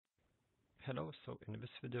Hello, so in this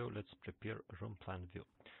video let's prepare a room plan view.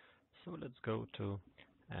 So let's go to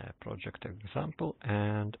project example,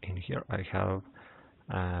 and in here I have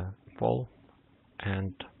wall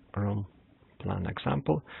and room plan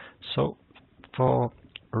example. So for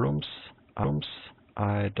rooms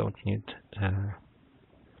I don't need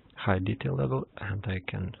high detail level, and I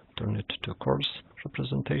can turn it to coarse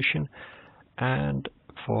representation. And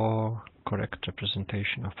for correct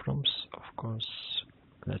representation of rooms, of course,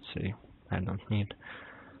 let's see, I don't need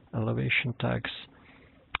elevation tags.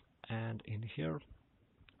 And in here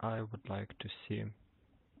I would like to see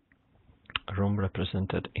a room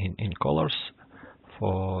represented in colors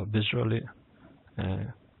for visually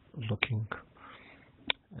looking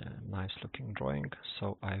nice looking drawing.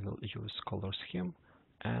 So I will use color scheme,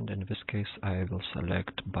 and in this case I will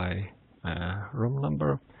select by room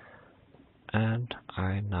number, and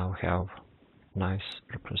I now have nice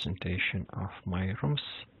representation of my rooms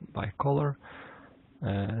by color.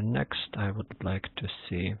 Next I would like to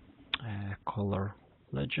see a color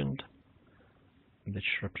legend which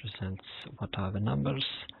represents what are the numbers.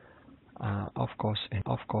 Of course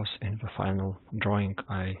in the final drawing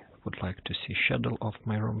I would like to see schedule of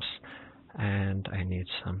my rooms, and I need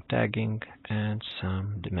some tagging and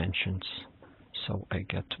some dimensions so I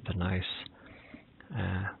get the nice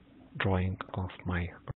drawing of my